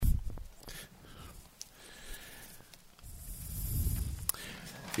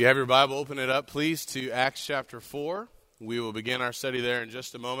you have your Bible, open it up, please, to Acts chapter 4. We will begin our study there in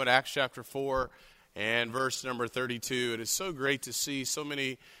just a moment. Acts chapter 4 and verse number 32. It is so great to see so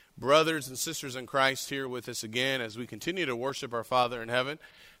many brothers and sisters in Christ here with us again as we continue to worship our Father in heaven.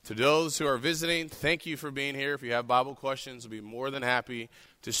 To those who are visiting, thank you for being here. If you have Bible questions, we'll be more than happy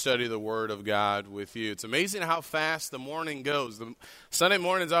to study the Word of God with you. It's amazing how fast the morning goes. The Sunday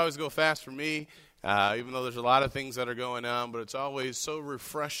mornings always go fast for me, even though there's a lot of things that are going on, but it's always so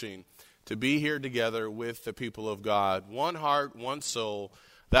refreshing to be here together with the people of God. One heart, one soul.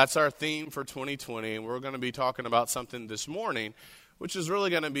 That's our theme for 2020, and we're going to be talking about something this morning, which is really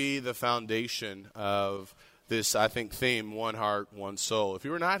going to be the foundation of this, I think, theme, one heart, one soul. If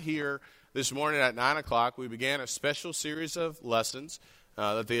you were not here this morning at 9 o'clock, we began a special series of lessons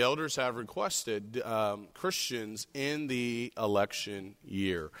that the elders have requested Christians in the election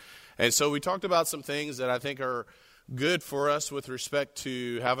year. And so we talked about some things that I think are good for us with respect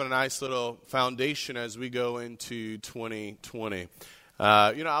to having a nice little foundation as we go into 2020.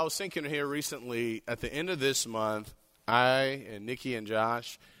 I was thinking here recently, at the end of this month, I and Nikki and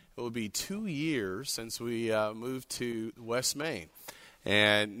Josh, it will be 2 years since we moved to West Main.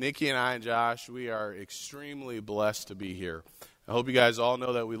 And Nikki and I and Josh, we are extremely blessed to be here. I hope you guys all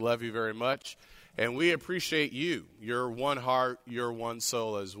know that we love you very much. And we appreciate you, your one heart, your one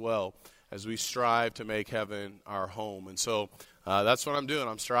soul as well, as we strive to make heaven our home. And so that's what I'm doing.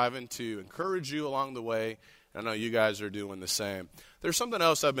 I'm striving to encourage you along the way. I know you guys are doing the same. There's something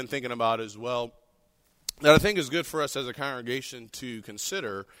else I've been thinking about as well that I think is good for us as a congregation to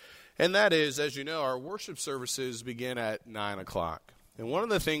consider, and that is, as you know, our worship services begin at 9 o'clock. And one of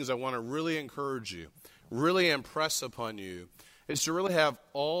the things I want to really encourage you, really impress upon you, is to really have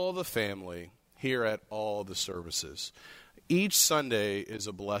all the family here at all the services. Each Sunday is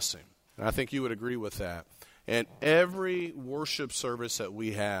a blessing, and I think you would agree with that. And every worship service that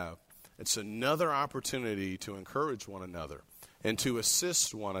we have, it's another opportunity to encourage one another and to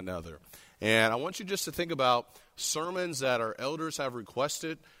assist one another. And I want you just to think about sermons that our elders have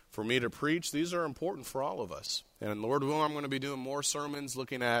requested for me to preach. These are important for all of us. And Lord willing, I'm going to be doing more sermons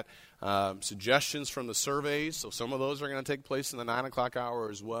looking at suggestions from the surveys. So some of those are going to take place in the 9 o'clock hour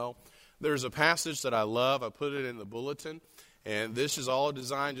as well. There's a passage that I love. I put it in the bulletin. And this is all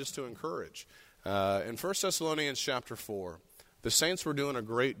designed just to encourage. In 1 Thessalonians chapter 4, the saints were doing a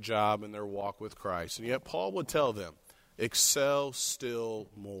great job in their walk with Christ. And yet Paul would tell them, excel still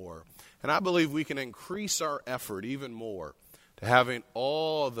more. And I believe we can increase our effort even more to having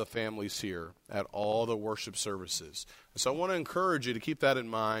all of the families here at all the worship services. And so I want to encourage you to keep that in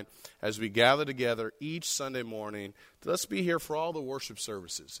mind as we gather together each Sunday morning. Let's be here for all the worship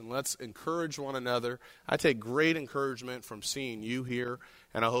services, and let's encourage one another. I take great encouragement from seeing you here,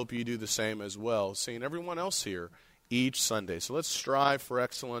 and I hope you do the same as well, seeing everyone else here each Sunday. So let's strive for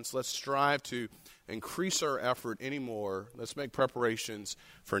excellence. Let's strive to increase our effort anymore. Let's make preparations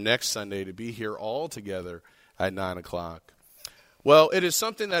for next Sunday to be here all together at 9 o'clock. Well, it is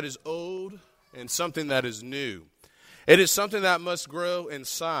something that is old and something that is new. It is something that must grow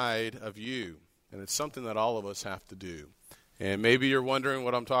inside of you, and it's something that all of us have to do. And maybe you're wondering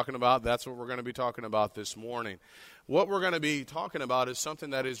what I'm talking about. That's what we're going to be talking about this morning. What we're going to be talking about is something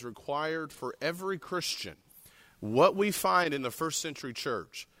that is required for every Christian. What we find in the first century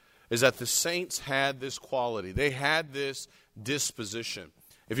church is that the saints had this quality. They had this disposition.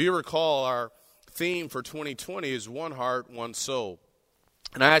 If you recall, our theme for 2020 is one heart, one soul.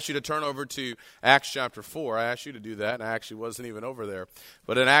 And I asked you to turn over to Acts chapter 4. I asked you to do that, and I actually wasn't even over there.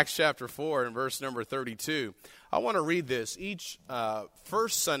 But in Acts chapter 4, in verse number 32, I want to read this. Each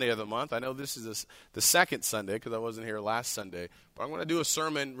first Sunday of the month, I know this is the second Sunday because I wasn't here last Sunday, but I'm going to do a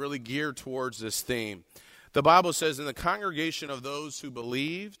sermon really geared towards this theme. The Bible says, "In the congregation of those who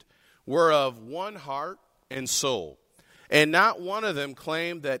believed were of one heart and soul, and not one of them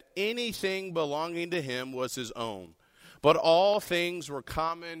claimed that anything belonging to him was his own, but all things were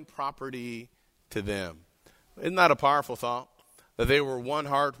common property to them." Isn't that a powerful thought? That they were one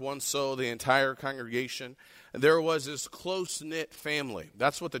heart, one soul, the entire congregation. And there was this close-knit family.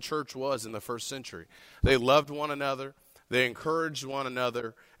 That's what the church was in the first century. They loved one another. They encouraged one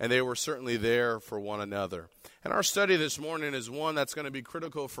another, and they were certainly there for one another. And our study this morning is one that's going to be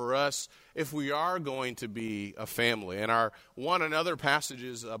critical for us if we are going to be a family. In our one another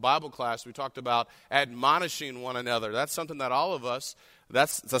passages, a Bible class, we talked about admonishing one another. That's something that all of us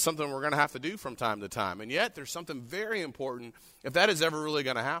That's something we're going to have to do from time to time. And yet there's something very important. If that is ever really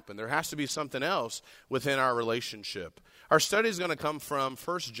going to happen, there has to be something else within our relationship. Our study is going to come from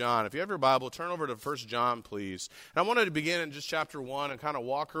 1 John. If you have your Bible, turn over to 1 John, please. And I wanted to begin in just chapter 1 and kind of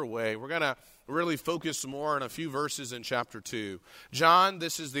walk our way. We're going to really focus more on a few verses in chapter 2. John,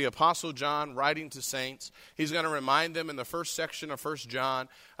 this is the Apostle John writing to saints. He's going to remind them in the first section of 1 John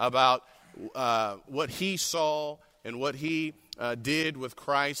about what he saw and what he did with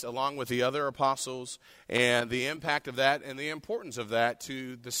Christ along with the other apostles, and the impact of that and the importance of that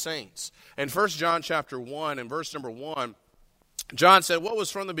to the saints. In 1 John chapter 1 and verse number 1, John said, what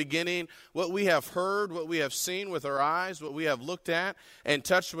was from the beginning, what we have heard, what we have seen with our eyes, what we have looked at and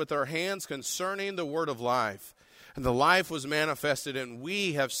touched with our hands concerning the word of life. And the life was manifested, and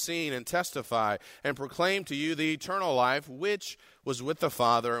we have seen and testify and proclaim to you the eternal life, which was with the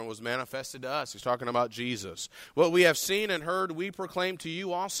Father and was manifested to us. He's talking about Jesus. What we have seen and heard, we proclaim to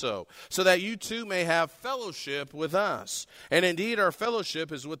you also, so that you too may have fellowship with us. And indeed, our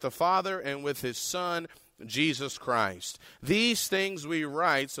fellowship is with the Father and with his Son, Jesus Christ. These things we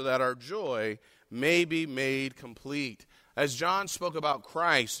write so that our joy may be made complete. As John spoke about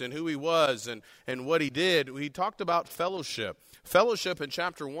Christ and who he was and what he did, he talked about fellowship. Fellowship in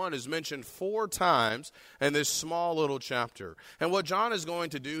chapter 1 is mentioned 4 times in this small little chapter. And what John is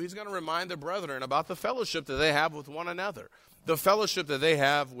going to do, he's going to remind the brethren about the fellowship that they have with one another, the fellowship that they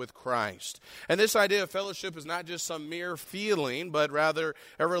have with Christ. And this idea of fellowship is not just some mere feeling, but rather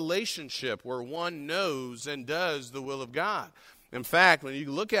a relationship where one knows and does the will of God. In fact, when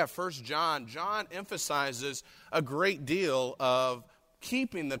you look at 1 John, John emphasizes a great deal of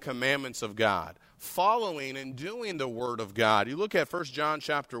keeping the commandments of God, following and doing the word of God. You look at 1 John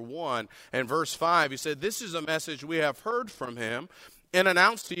chapter 1 and verse 5, he said, this is a message we have heard from him and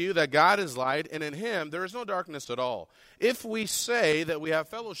announced to you that God is light, and in him there is no darkness at all. If we say that we have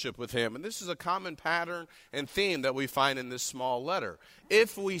fellowship with him, and this is a common pattern and theme that we find in this small letter.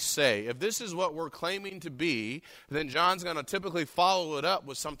 If we say, if this is what we're claiming to be, then John's going to typically follow it up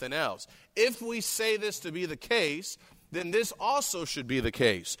with something else. If we say this to be the case, then this also should be the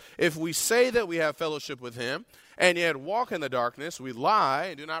case. If we say that we have fellowship with him, and yet walk in the darkness, we lie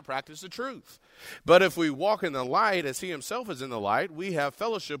and do not practice the truth. But if we walk in the light, as he himself is in the light, we have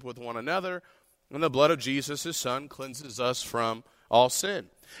fellowship with one another, and the blood of Jesus, his son, cleanses us from all sin.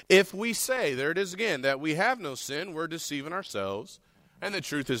 If we say, there it is again, that we have no sin, we're deceiving ourselves, and the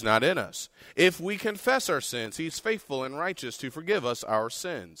truth is not in us. If we confess our sins, he's faithful and righteous to forgive us our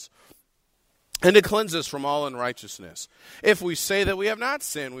sins and to cleanse us from all unrighteousness. If we say that we have not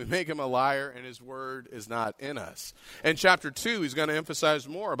sinned, we make him a liar, and his word is not in us. In chapter 2, he's going to emphasize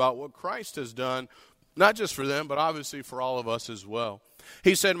more about what Christ has done, not just for them, but obviously for all of us as well.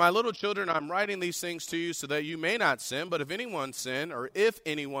 He said, my little children, I'm writing these things to you so that you may not sin, but if anyone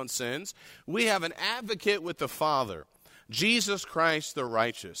sins, we have an advocate with the Father, Jesus Christ the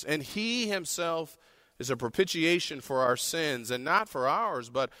righteous, and he himself is a propitiation for our sins, and not for ours,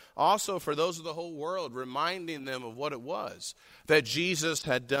 but also for those of the whole world, reminding them of what it was that Jesus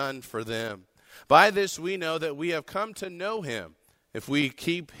had done for them. By this we know that we have come to know him if we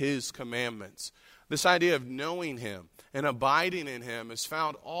keep his commandments. This idea of knowing him and abiding in him is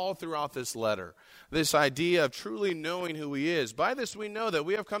found all throughout this letter. This idea of truly knowing who he is. By this we know that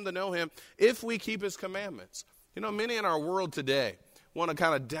we have come to know him if we keep his commandments. You know, many in our world today want to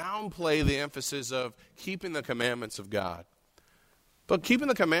kind of downplay the emphasis of keeping the commandments of God. But keeping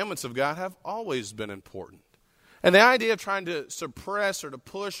the commandments of God have always been important. And the idea of trying to suppress or to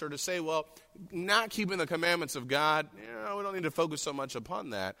push or to say, well, not keeping the commandments of God, we don't need to focus so much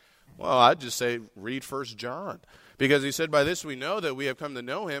upon that. Well, I'd just say read 1 John. Because he said, by this we know that we have come to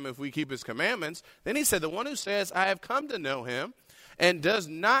know him if we keep his commandments. Then he said, the one who says, I have come to know him and does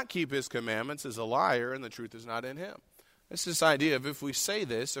not keep his commandments is a liar, and the truth is not in him. It's this idea of if we say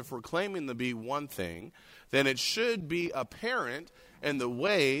this, if we're claiming to be one thing, then it should be apparent in the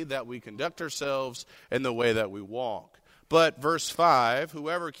way that we conduct ourselves and the way that we walk. But verse 5,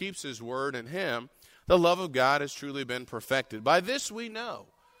 whoever keeps his word in him, the love of God has truly been perfected. By this we know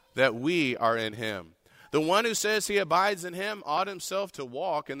that we are in him. The one who says he abides in him ought himself to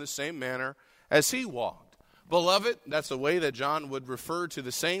walk in the same manner as he walked. Beloved, that's the way that John would refer to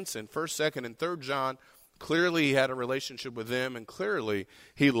the saints in 1st, 2nd, and 3rd John. Clearly he had a relationship with them, and clearly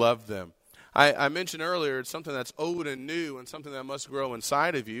he loved them. I mentioned earlier it's something that's old and new and something that must grow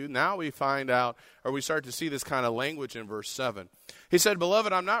inside of you. Now we find out, or we start to see this kind of language in verse 7. He said,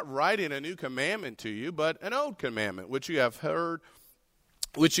 beloved, I'm not writing a new commandment to you, but an old commandment, which you have heard,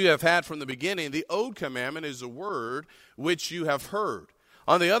 which you have had from the beginning. The old commandment is the word which you have heard.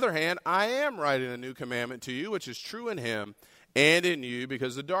 On the other hand, I am writing a new commandment to you, which is true in him and in you,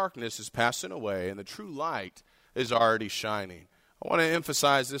 because the darkness is passing away and the true light is already shining. I want to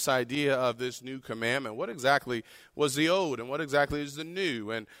emphasize this idea of this new commandment. What exactly was the old and what exactly is the new?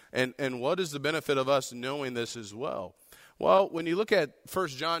 And what is the benefit of us knowing this as well? Well, when you look at 1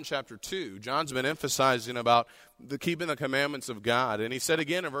 John chapter 2, John's been emphasizing about keeping the commandments of God. And he said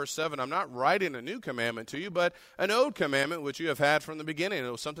again in verse 7, I'm not writing a new commandment to you, but an old commandment which you have had from the beginning.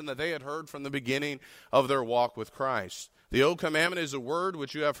 It was something that they had heard from the beginning of their walk with Christ. The old commandment is a word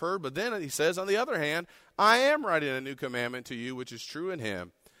which you have heard, but then he says, on the other hand, I am writing a new commandment to you, which is true in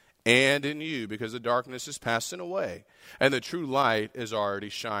him and in you, because the darkness is passing away and the true light is already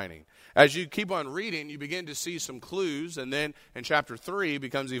shining. As you keep on reading, you begin to see some clues, and then in chapter 3 it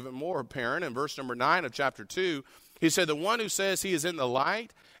becomes even more apparent. In verse number 9 of chapter 2, he said, the one who says he is in the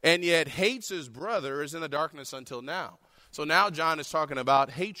light and yet hates his brother is in the darkness until now. So now John is talking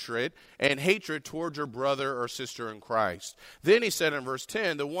about hatred, and hatred towards your brother or sister in Christ. Then he said in verse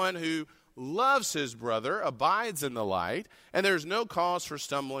 10, the one who loves his brother abides in the light, and there's no cause for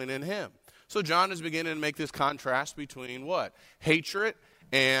stumbling in him. So John is beginning to make this contrast between what? Hatred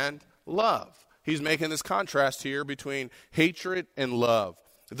and love. He's making this contrast here between hatred and love.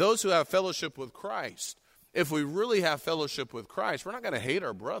 Those who have fellowship with Christ, if we really have fellowship with Christ, we're not going to hate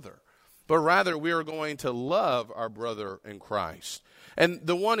our brother, but rather we are going to love our brother in Christ. And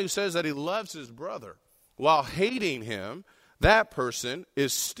the one who says that he loves his brother while hating him, that person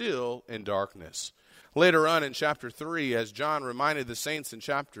is still in darkness. Later on in chapter 3, as John reminded the saints in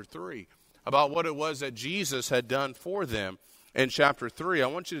chapter 3 about what it was that Jesus had done for them, in chapter 3, I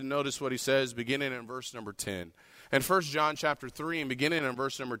want you to notice what he says beginning in verse number 10. In 1 John chapter 3 and beginning in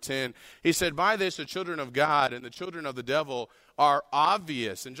verse number 10, he said, by this the children of God and the children of the devil are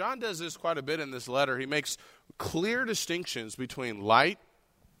obvious. And John does this quite a bit in this letter. He makes clear distinctions between light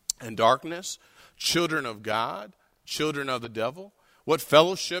and darkness, children of God, children of the devil, what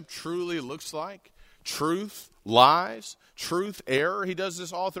fellowship truly looks like, truth, lies, truth, error. He does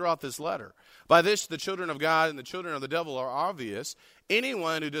this all throughout this letter. By this, the children of God and the children of the devil are obvious.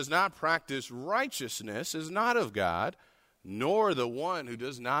 Anyone who does not practice righteousness is not of God, nor the one who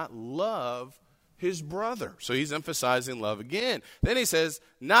does not love his brother. So he's emphasizing love again. Then he says,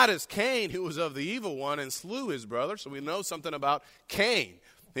 not as Cain, who was of the evil one and slew his brother. So we know something about Cain.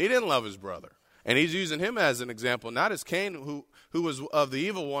 He didn't love his brother. And he's using him as an example, not as Cain, who was of the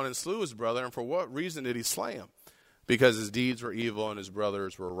evil one and slew his brother. And for what reason did he slay him? Because his deeds were evil and his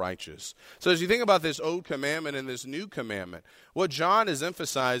brothers were righteous. So as you think about this old commandment and this new commandment, what John is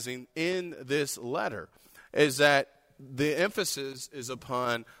emphasizing in this letter is that the emphasis is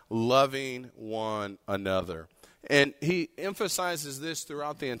upon loving one another. And he emphasizes this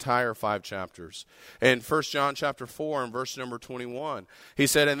throughout the entire 5 chapters. In 1 John chapter 4 and verse number 21, he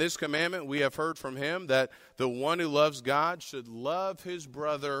said, in this commandment we have heard from him that the one who loves God should love his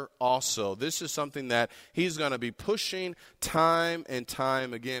brother also. This is something that he's going to be pushing time and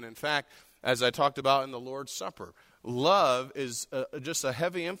time again. In fact, as I talked about in the Lord's Supper, love is just a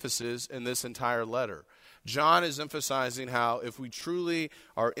heavy emphasis in this entire letter. John is emphasizing how if we truly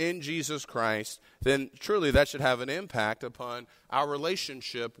are in Jesus Christ, then truly that should have an impact upon our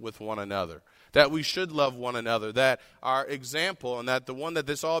relationship with one another. That we should love one another, that our example, and that the one that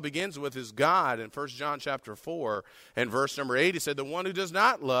this all begins with is God. In 1 John chapter 4 and verse number 8, he said, the one who does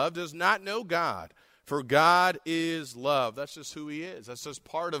not love does not know God, for God is love. That's just who he is. That's just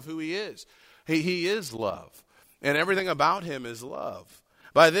part of who he is. He is love, and everything about him is love.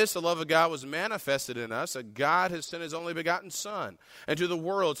 By this, the love of God was manifested in us, that God has sent his only begotten Son into the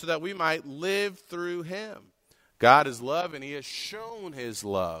world so that we might live through him. God is love, and he has shown his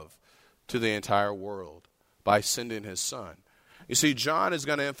love to the entire world by sending his Son. You see, John is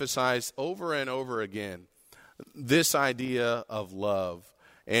going to emphasize over and over again this idea of love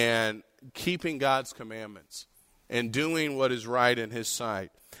and keeping God's commandments and doing what is right in his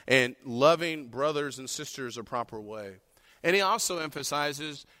sight and loving brothers and sisters a proper way. And he also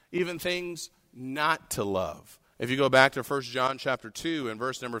emphasizes even things not to love. If you go back to 1 John chapter 2 and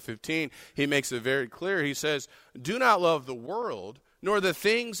verse number 15, he makes it very clear. He says, do not love the world, nor the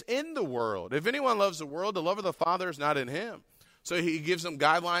things in the world. If anyone loves the world, the love of the Father is not in him. So he gives them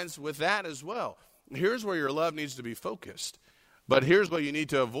guidelines with that as well. Here's where your love needs to be focused. But here's what you need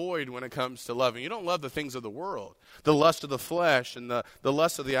to avoid when it comes to loving. You don't love the things of the world, the lust of the flesh and the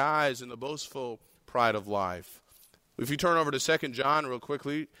lust of the eyes and the boastful pride of life. If you turn over to 2 John real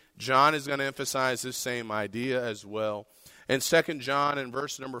quickly, John is going to emphasize this same idea as well. In 2 John in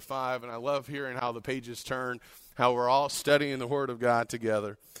verse number 5, and I love hearing how the pages turn, how we're all studying the Word of God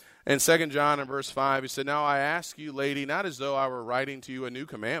together. In 2 John in verse 5, he said, now I ask you, lady, not as though I were writing to you a new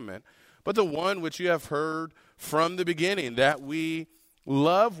commandment, but the one which you have heard from the beginning, that we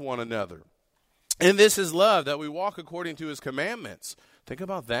love one another. And this is love, that we walk according to his commandments. Think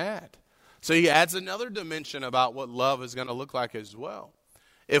about that. So he adds another dimension about what love is going to look like as well.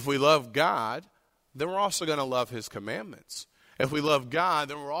 If we love God, then we're also going to love his commandments. If we love God,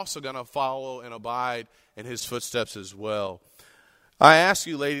 then we're also going to follow and abide in his footsteps as well. I ask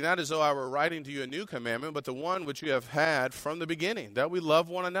you, lady, not as though I were writing to you a new commandment, but the one which you have had from the beginning, that we love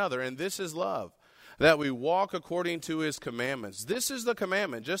one another. And this is love, that we walk according to his commandments. This is the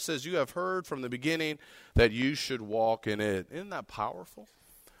commandment, just as you have heard from the beginning, that you should walk in it. Isn't that powerful?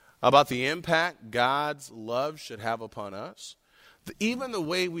 About the impact God's love should have upon us. Even the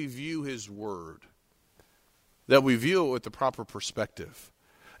way we view his word, that we view it with the proper perspective,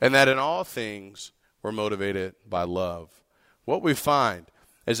 and that in all things we're motivated by love. What we find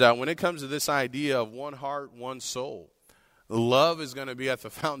is that when it comes to this idea of one heart, one soul, love is going to be at the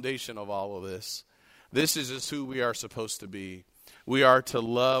foundation of all of this. This is just who we are supposed to be. We are to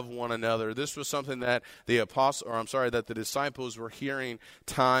love one another. This was something that that the disciples were hearing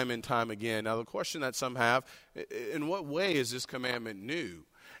time and time again. Now, the question that some have, in what way is this commandment new?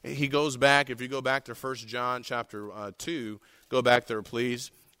 He goes back, if you go back to 1 John chapter 2, go back there, please.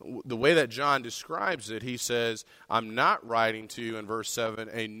 The way that John describes it, he says, I'm not writing to you, in verse 7,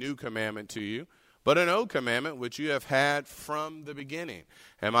 a new commandment to you, but an old commandment which you have had from the beginning.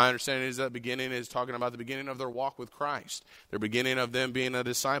 And my understanding is that beginning is talking about the beginning of their walk with Christ. The beginning of them being a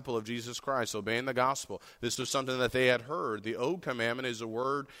disciple of Jesus Christ, obeying the gospel. This was something that they had heard. The old commandment is a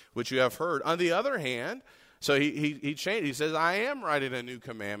word which you have heard. On the other hand, so he changed. He says, I am writing a new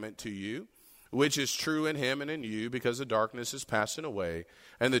commandment to you, which is true in him and in you, because the darkness is passing away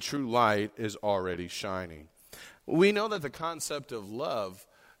and the true light is already shining. We know that the concept of love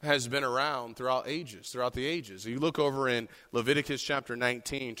has been around throughout the ages. You look over in Leviticus chapter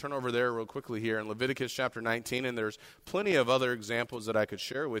 19, turn over there real quickly here in Leviticus chapter 19, and there's plenty of other examples that I could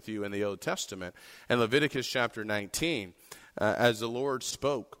share with you in the Old Testament. And Leviticus chapter 19, as the Lord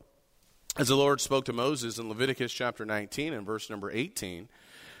spoke to Moses in Leviticus chapter 19 and verse number 18,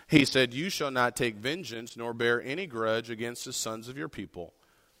 he said, you shall not take vengeance nor bear any grudge against the sons of your people,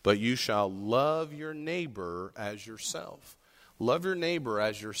 but you shall love your neighbor as yourself. Love your neighbor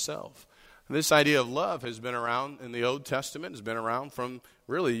as yourself. This idea of love has been around in the Old Testament, has been around from,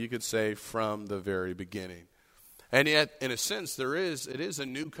 really, you could say, from the very beginning. And yet, in a sense, it is a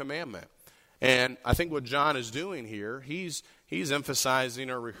new commandment. And I think what John is doing here, he's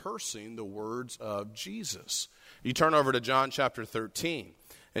emphasizing or rehearsing the words of Jesus. You turn over to John chapter 13.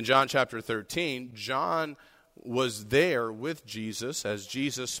 In John chapter 13, John was there with Jesus as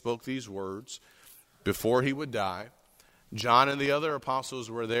Jesus spoke these words before he would die. John and the other apostles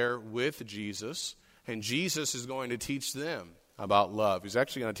were there with Jesus, and Jesus is going to teach them about love. He's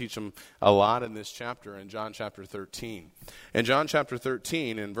actually going to teach them a lot in this chapter, in John chapter 13. In John chapter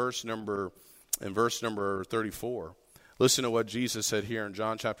 13, in verse number 34, listen to what Jesus said here in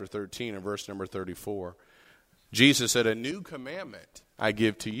John chapter 13 and verse number 34. Jesus said, a new commandment I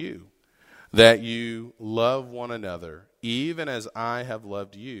give to you, that you love one another, even as I have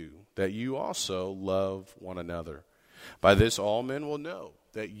loved you, that you also love one another. By this all men will know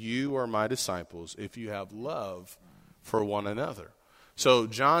that you are my disciples, if you have love for one another. So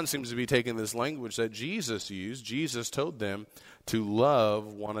John seems to be taking this language that Jesus used. Jesus told them to love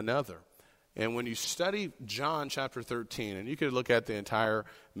one another. And when you study John chapter 13, and you could look at the entire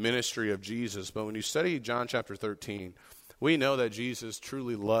ministry of Jesus, but when you study John chapter 13, we know that Jesus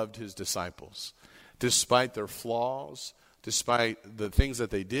truly loved his disciples, despite their flaws, despite the things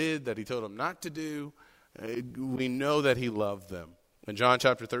that they did, that he told them not to do. We know that he loved them. In John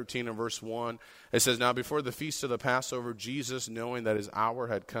chapter 13 and verse 1, it says, now before the feast of the Passover, Jesus, knowing that his hour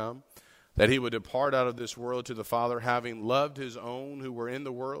had come, that he would depart out of this world to the Father, having loved his own who were in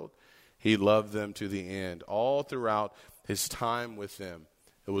the world, he loved them to the end. All throughout his time with them,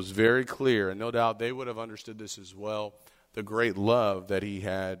 it was very clear, and no doubt they would have understood this as well, the great love that he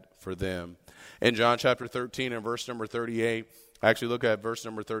had for them. In John chapter 13 and verse number 38, actually look at verse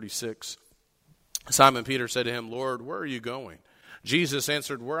number 36. Simon Peter said to him, Lord, where are you going? Jesus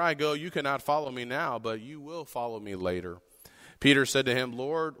answered, where I go, you cannot follow me now, but you will follow me later. Peter said to him,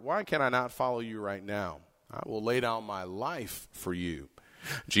 Lord, why can I not follow you right now? I will lay down my life for you.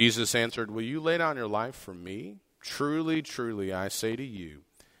 Jesus answered, will you lay down your life for me? Truly, truly, I say to you,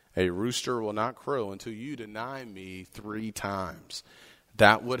 a rooster will not crow until you deny me 3 times.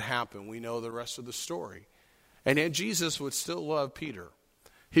 That would happen. We know the rest of the story. And yet Jesus would still love Peter.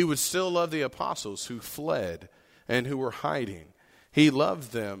 He would still love the apostles who fled and who were hiding. He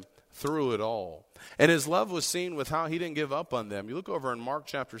loved them through it all. And his love was seen with how he didn't give up on them. You look over in Mark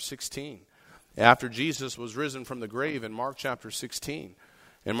chapter 16. after Jesus was risen from the grave in Mark chapter 16.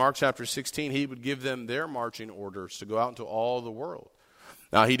 In Mark chapter 16, he would give them their marching orders to go out into all the world.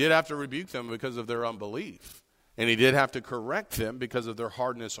 Now, he did have to rebuke them because of their unbelief. And he did have to correct them because of their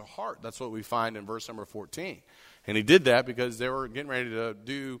hardness of heart. That's what we find in verse number 14. And he did that because they were getting ready to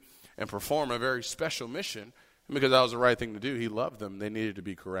do and perform a very special mission. And because that was the right thing to do, he loved them. They needed to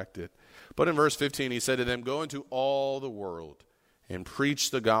be corrected. But in verse 15, he said to them, "Go into all the world and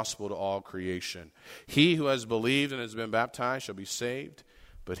preach the gospel to all creation. He who has believed and has been baptized shall be saved,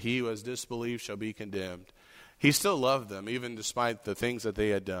 but he who has disbelieved shall be condemned." He still loved them, even despite the things that they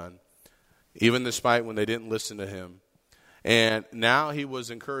had done, even despite when they didn't listen to him. And now he was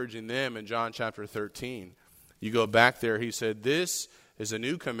encouraging them in John chapter 13. You go back there, he said, "This is a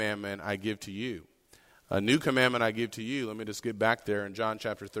new commandment I give to you." A new commandment I give to you. Let me just get back there in John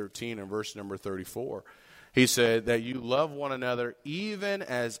chapter 13 and verse number 34. He said that you love one another even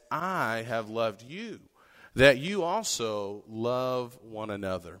as I have loved you, that you also love one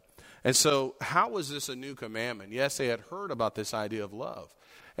another. And so how was this a new commandment? Yes, they had heard about this idea of love.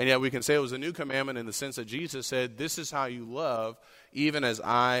 And yet we can say it was a new commandment in the sense that Jesus said, "This is how you love, even as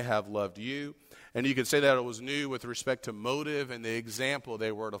I have loved you." And you could say that it was new with respect to motive and the example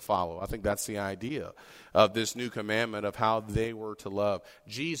they were to follow. I think that's the idea of this new commandment of how they were to love.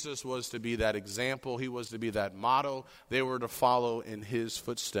 Jesus was to be that example. He was to be that model. They were to follow in his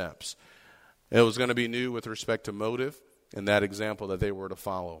footsteps. It was going to be new with respect to motive and that example that they were to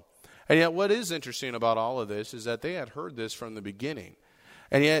follow. And yet what is interesting about all of this is that they had heard this from the beginning.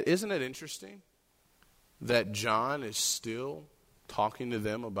 And yet, isn't it interesting that John is still talking to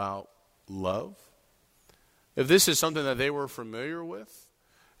them about love? If this is something that they were familiar with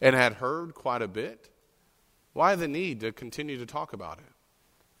and had heard quite a bit, why the need to continue to talk about it?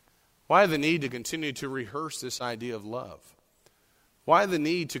 Why the need to continue to rehearse this idea of love? Why the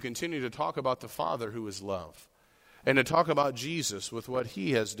need to continue to talk about the Father who is love? And to talk about Jesus with what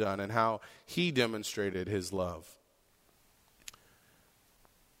he has done and how he demonstrated his love?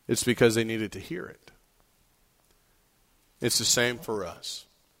 It's because they needed to hear it. It's the same for us.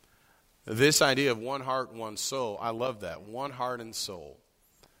 This idea of one heart, one soul, I love that. One heart and soul.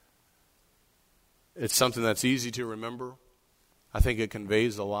 It's something that's easy to remember. I think it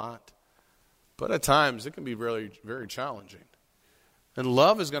conveys a lot. But at times, it can be very, very challenging. And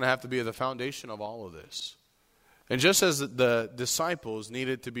love is going to have to be the foundation of all of this. And just as the disciples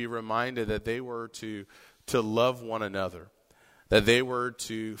needed to be reminded that they were to love one another, that they were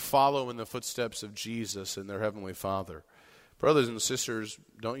to follow in the footsteps of Jesus and their Heavenly Father. Brothers and sisters,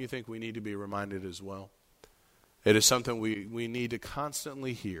 don't you think we need to be reminded as well? It is something we need to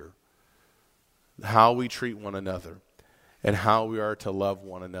constantly hear, how we treat one another and how we are to love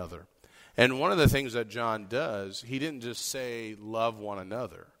one another. And one of the things that John does, he didn't just say love one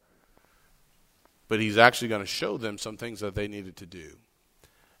another, but he's actually going to show them some things that they needed to do.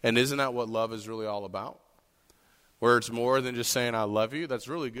 And isn't that what love is really all about? Where it's more than just saying I love you. That's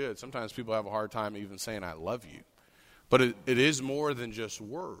really good. Sometimes people have a hard time even saying I love you. But it is more than just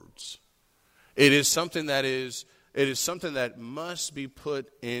words. It is something that must be put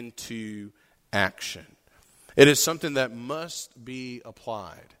into action. It is something that must be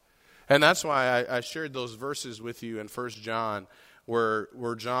applied. And that's why I shared those verses with you in 1 John,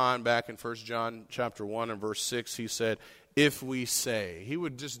 where John, back in 1 John chapter 1 and verse 6, he said, if we say. He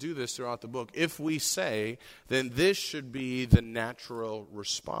would just do this throughout the book. If we say, then this should be the natural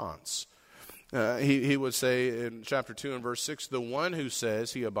response. He would say in chapter 2 and verse 6, the one who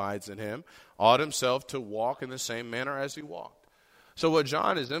says he abides in him ought himself to walk in the same manner as he walked. So what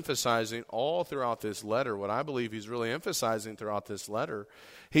John is emphasizing all throughout this letter, what I believe he's really emphasizing throughout this letter,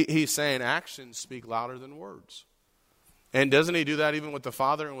 he's saying actions speak louder than words. And doesn't he do that even with the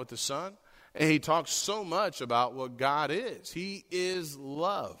Father and with the Son? And he talks so much about what God is. He is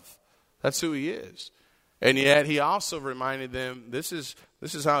love. That's who he is. And yet he also reminded them, this is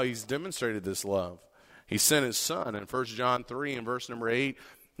how he's demonstrated this love. He sent his Son. In 1 John 3 and verse number 8,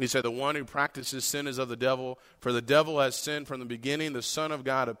 he said, the one who practices sin is of the devil, for the devil has sinned from the beginning. The Son of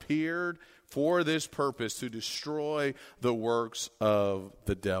God appeared for this purpose, to destroy the works of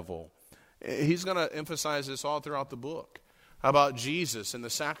the devil. He's going to emphasize this all throughout the book, about Jesus and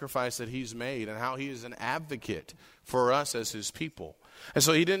the sacrifice that he's made and how he is an advocate for us as his people. And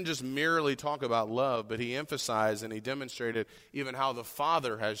so he didn't just merely talk about love, but he emphasized and he demonstrated even how the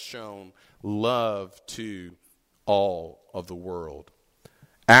Father has shown love to all of the world.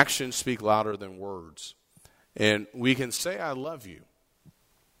 Actions speak louder than words. And we can say, I love you.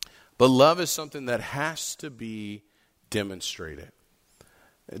 But love is something that has to be demonstrated.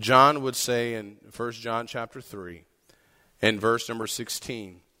 John would say in 1 John chapter 3, in verse number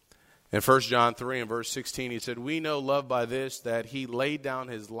 16, In 1 John 3 and verse 16, he said, we know love by this, that he laid down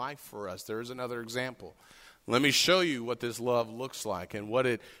his life for us. There's another example. Let me show you what this love looks like and what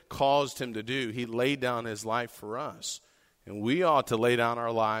it caused him to do. He laid down his life for us. And we ought to lay down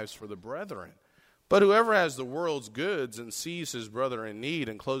our lives for the brethren. But whoever has the world's goods and sees his brother in need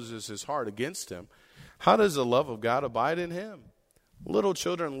and closes his heart against him, how does the love of God abide in him? Little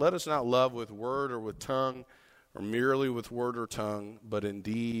children, let us not love with word or with tongue, or merely with word or tongue, but in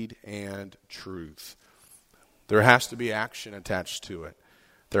deed and truth. There has to be action attached to it.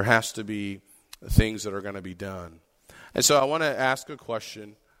 There has to be things that are going to be done. And so I want to ask a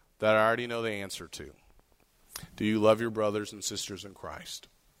question that I already know the answer to. Do you love your brothers and sisters in Christ?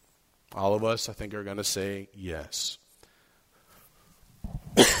 All of us, I think, are going to say yes.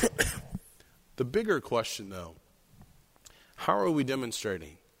 The bigger question, though, how are we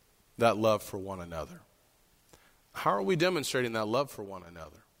demonstrating that love for one another? How are we demonstrating that love for one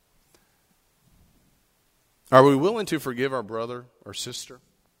another? Are we willing to forgive our brother or sister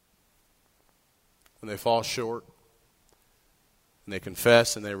when they fall short and they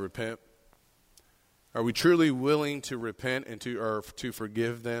confess and they repent? Are we truly willing to repent and to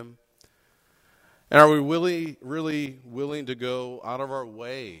forgive them? And are we really willing to go out of our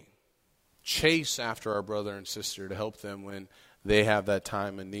way, chase after our brother and sister to help them when they have that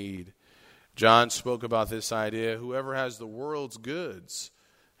time of need? John spoke about this idea, whoever has the world's goods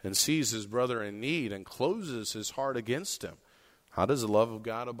and sees his brother in need and closes his heart against him, how does the love of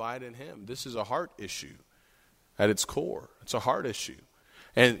God abide in him? This is a heart issue at its core. It's a heart issue.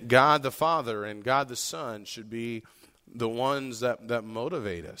 And God the Father and God the Son should be the ones that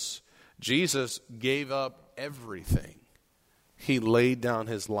motivate us. Jesus gave up everything. He laid down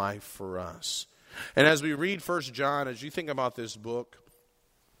his life for us. And as we read 1 John, as you think about this book,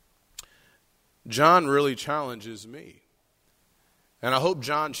 John really challenges me. And I hope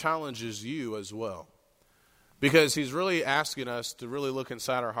John challenges you as well. Because he's really asking us to really look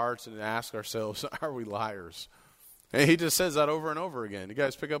inside our hearts and ask ourselves, are we liars? And he just says that over and over again. You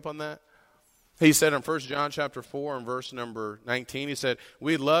guys pick up on that? He said in 1 John chapter 4 and verse number 19, he said,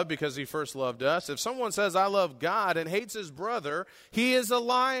 we love because he first loved us. If someone says, I love God and hates his brother, he is a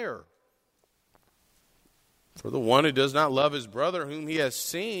liar. For the one who does not love his brother whom he has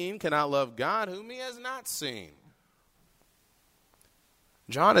seen cannot love God whom he has not seen.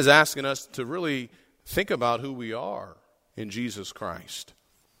 John is asking us to really think about who we are in Jesus Christ.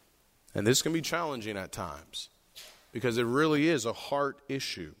 And this can be challenging at times because it really is a heart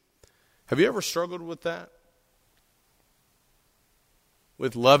issue. Have you ever struggled with that?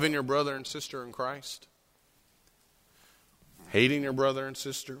 With loving your brother and sister in Christ? Hating your brother and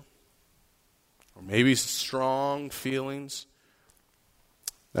sister? Or maybe strong feelings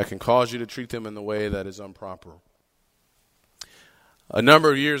that can cause you to treat them in the way that is improper. A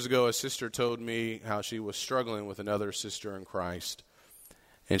number of years ago, a sister told me how she was struggling with another sister in Christ.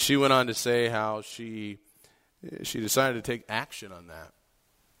 And she went on to say how she decided to take action on that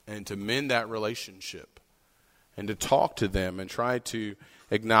and to mend that relationship and to talk to them and try to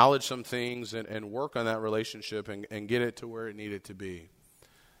acknowledge some things and work on that relationship and get it to where it needed to be.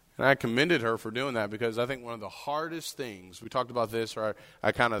 And I commended her for doing that because I think one of the hardest things, we talked about this, or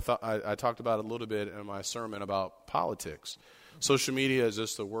I talked about it a little bit in my sermon about politics. Social media is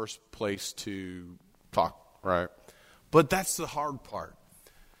just the worst place to talk, right? But that's the hard part.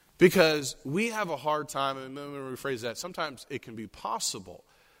 Because we have a hard time, and let me rephrase that, sometimes it can be possible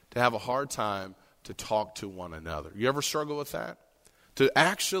to have a hard time to talk to one another. You ever struggle with that? To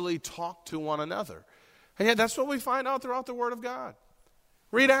actually talk to one another. And yet that's what we find out throughout the Word of God.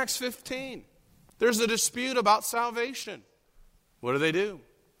 Read Acts 15. There's a dispute about salvation. What do?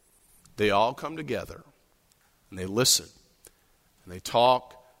 They all come together and they listen and they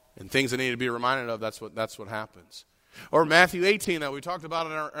talk and things they need to be reminded of. That's what happens. Or Matthew 18 that we talked about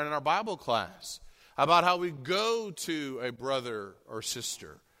in our Bible class about how we go to a brother or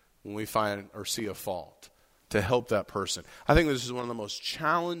sister when we find or see a fault to help that person. I think this is one of the most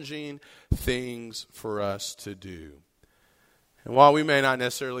challenging things for us to do. And while we may not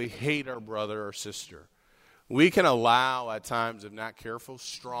necessarily hate our brother or sister, we can allow at times, if not careful,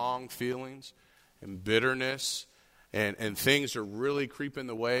 strong feelings and bitterness and things to really creep in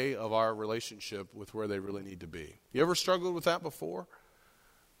the way of our relationship with where they really need to be. You ever struggled with that before?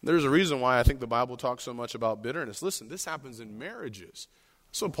 There's a reason why I think the Bible talks so much about bitterness. Listen, this happens in marriages.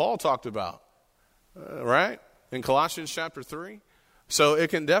 That's what Paul talked about, right? In Colossians chapter 3. So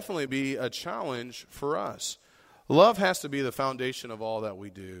it can definitely be a challenge for us. Love has to be the foundation of all that we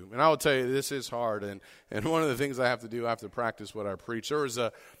do. And I will tell you, this is hard. And one of the things I have to do, I have to practice what I preach. There was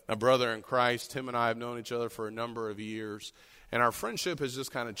a brother in Christ. Him and I have known each other for a number of years. And our friendship has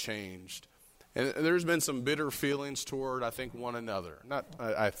just kind of changed. And there's been some bitter feelings toward, I think, one another.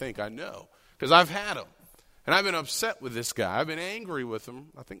 I know. Because I've had them. And I've been upset with this guy. I've been angry with him,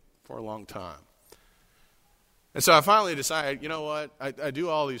 I think, for a long time. And so I finally decided, you know what? I do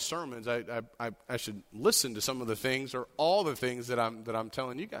all these sermons. I should listen to some of the things or all the things that I'm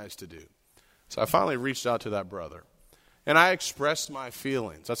telling you guys to do. So I finally reached out to that brother. And I expressed my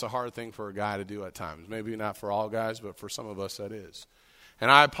feelings. That's a hard thing for a guy to do at times. Maybe not for all guys, but for some of us that is. And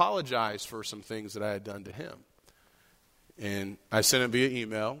I apologized for some things that I had done to him. And I sent him via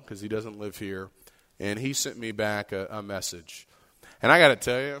email because he doesn't live here. And he sent me back a message. And I got to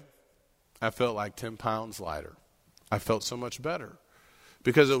tell you, I felt like 10 pounds lighter. I felt so much better.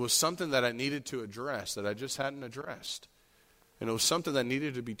 Because it was something that I needed to address that I just hadn't addressed. And it was something that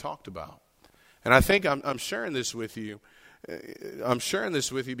needed to be talked about. And I think I'm sharing this with you. I'm sharing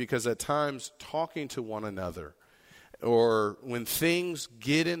this with you because at times talking to one another or when things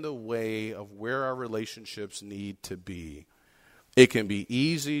get in the way of where our relationships need to be, it can be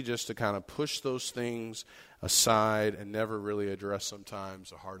easy just to kind of push those things aside and never really address sometimes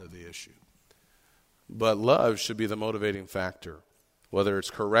the heart of the issue. But love should be the motivating factor, whether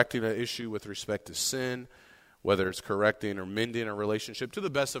it's correcting an issue with respect to sin, whether it's correcting or mending a relationship to the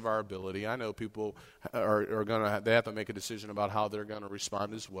best of our ability. I know people are going to they have to make a decision about how they're going to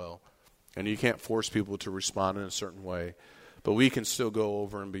respond as well. And you can't force people to respond in a certain way. But we can still go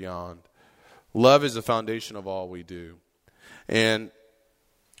over and beyond. Love is the foundation of all we do. And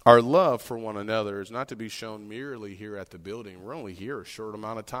our love for one another is not to be shown merely here at the building. We're only here a short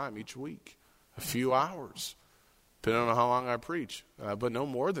amount of time each week, a few hours, depending on how long I preach, but no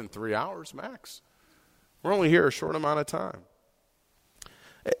more than 3 hours max. We're only here a short amount of time.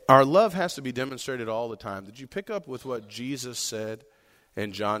 Our love has to be demonstrated all the time. Did you pick up with what Jesus said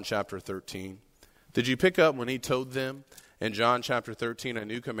in John chapter 13? Did you pick up when he told them in John chapter 13, a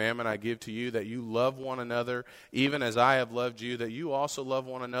new commandment I give to you, that you love one another, even as I have loved you, that you also love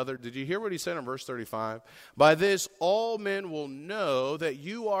one another? Did you hear what he said in verse 35? By this all men will know that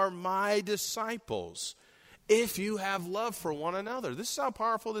you are my disciples, if you have love for one another. This is how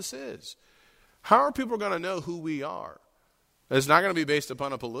powerful this is. How are people going to know who we are? It's not going to be based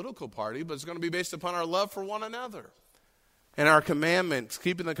upon a political party, but it's going to be based upon our love for one another. And our commandments,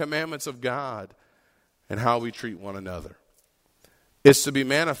 keeping the commandments of God, and how we treat one another. It's to be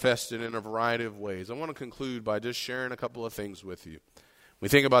manifested in a variety of ways. I want to conclude by just sharing a couple of things with you. We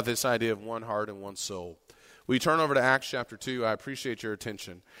think about this idea of one heart and one soul. We turn over to Acts chapter 2. I appreciate your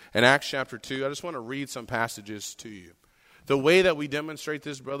attention. In Acts chapter 2, I just want to read some passages to you. The way that we demonstrate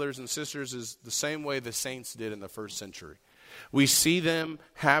this, brothers and sisters, is the same way the saints did in the first century. We see them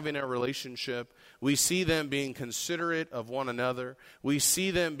having a relationship. We see them being considerate of one another. We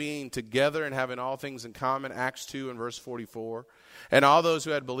see them being together and having all things in common, Acts 2 and verse 44. And all those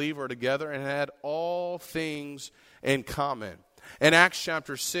who had believed were together and had all things in common. In Acts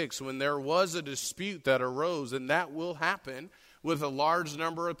chapter 6, when there was a dispute that arose, and that will happen with a large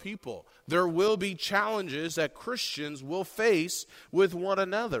number of people, there will be challenges that Christians will face with one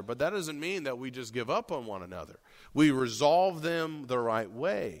another. But that doesn't mean that we just give up on one another. We resolve them the right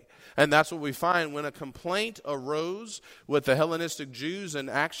way. And that's what we find when a complaint arose with the Hellenistic Jews in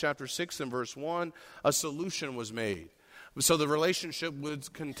Acts chapter 6 and verse 1, a solution was made. So the relationship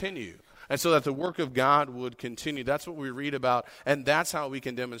would continue. And so that the work of God would continue. That's what we read about. And that's how we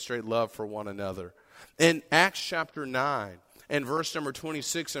can demonstrate love for one another. In Acts chapter 9, and verse number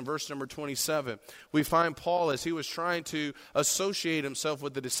 26 and verse number 27, we find Paul as he was trying to associate himself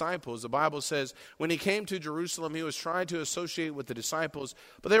with the disciples. The Bible says when he came to Jerusalem, he was trying to associate with the disciples,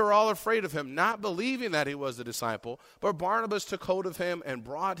 but they were all afraid of him, not believing that he was a disciple. But Barnabas took hold of him and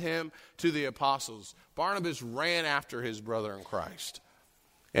brought him to the apostles. Barnabas ran after his brother in Christ.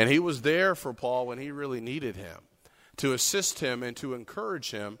 And he was there for Paul when he really needed him, to assist him and to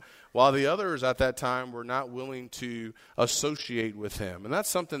encourage him, while the others at that time were not willing to associate with him. And that's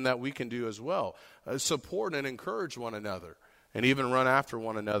something that we can do as well. Support and encourage one another, and even run after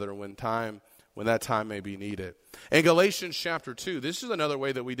one another when that time may be needed. In Galatians chapter 2, this is another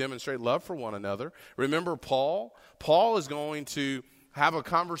way that we demonstrate love for one another. Remember Paul? Paul is going to have a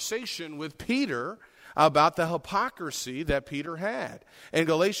conversation with Peter about the hypocrisy that Peter had. In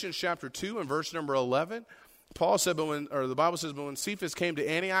Galatians chapter 2 and verse number 11, Paul said, the Bible says, but when Cephas came to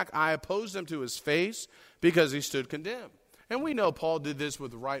Antioch, I opposed him to his face because he stood condemned. And we know Paul did this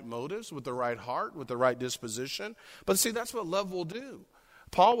with the right motives, with the right heart, with the right disposition. But see, that's what love will do.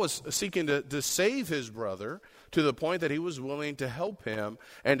 Paul was seeking to save his brother to the point that he was willing to help him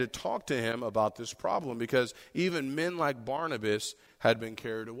and to talk to him about this problem, because even men like Barnabas had been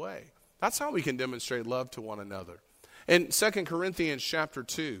carried away. That's how we can demonstrate love to one another. In 2 Corinthians chapter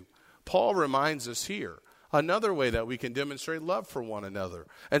 2, Paul reminds us here another way that we can demonstrate love for one another.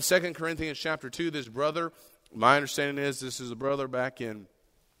 In 2 Corinthians chapter 2, this brother, my understanding is this is a brother back in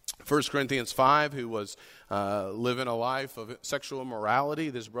 1 Corinthians 5 who was living a life of sexual immorality.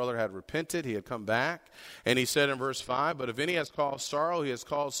 This brother had repented. He had come back. And he said in verse 5, but if any has caused sorrow, he has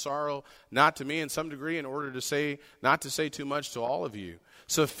caused sorrow not to me in some degree in order to say, not to say too much to all of you.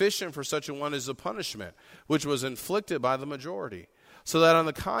 Sufficient for such a one is the punishment, which was inflicted by the majority. So that on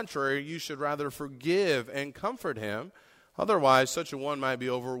the contrary, you should rather forgive and comfort him. Otherwise, such a one might be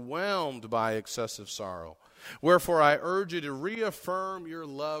overwhelmed by excessive sorrow. Wherefore, I urge you to reaffirm your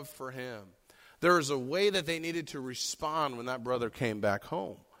love for him. There is a way that they needed to respond when that brother came back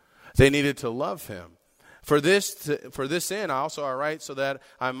home. They needed to love him. For this end, also I write so that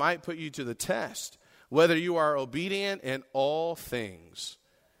I might put you to the test, whether you are obedient in all things.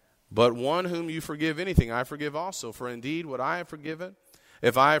 But one whom you forgive anything, I forgive also. For indeed, what I have forgiven,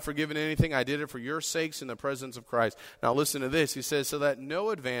 if I have forgiven anything, I did it for your sakes in the presence of Christ. Now listen to this. He says, so that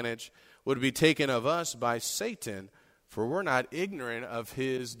no advantage would be taken of us by Satan, for we're not ignorant of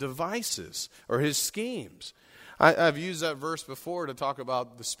his devices or his schemes. I've used that verse before to talk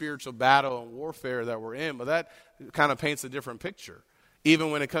about the spiritual battle and warfare that we're in, but that kind of paints a different picture.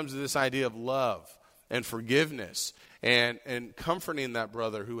 Even when it comes to this idea of love and forgiveness and comforting that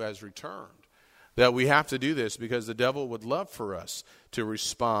brother who has returned, that we have to do this because the devil would love for us to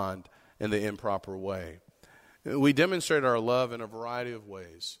respond in the improper way. We demonstrate our love in a variety of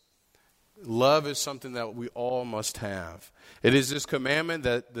ways. Love is something that we all must have. It is this commandment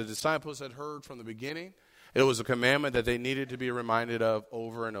that the disciples had heard from the beginning. It was a commandment that they needed to be reminded of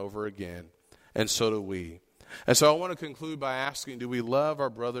over and over again. And so do we. And so I want to conclude by asking, do we love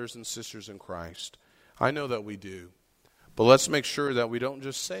our brothers and sisters in Christ? I know that we do. But let's make sure that we don't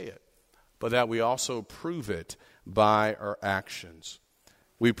just say it, but that we also prove it by our actions.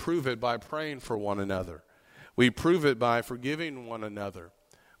 We prove it by praying for one another. We prove it by forgiving one another.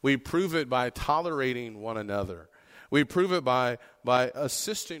 We prove it by tolerating one another. We prove it by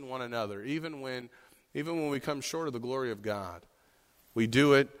assisting one another, even when we come short of the glory of God. We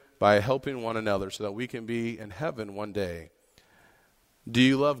do it by helping one another so that we can be in heaven one day. Do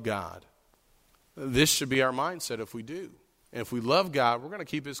you love God? This should be our mindset if we do. And if we love God, we're going to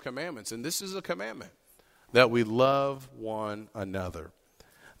keep his commandments. And this is a commandment, that we love one another.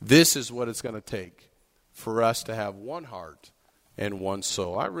 This is what it's going to take for us to have one heart and one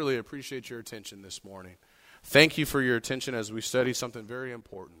soul. I really appreciate your attention this morning. Thank you for your attention as we study something very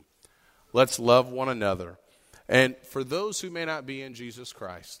important. Let's love one another. And for those who may not be in Jesus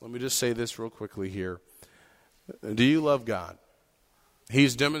Christ, let me just say this real quickly here. Do you love God?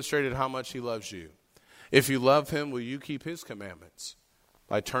 He's demonstrated how much he loves you. If you love him, will you keep his commandments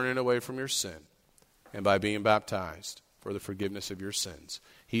by turning away from your sin and by being baptized for the forgiveness of your sins?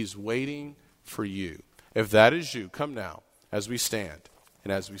 He's waiting for you. If that is you, come now as we stand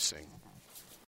and as we sing.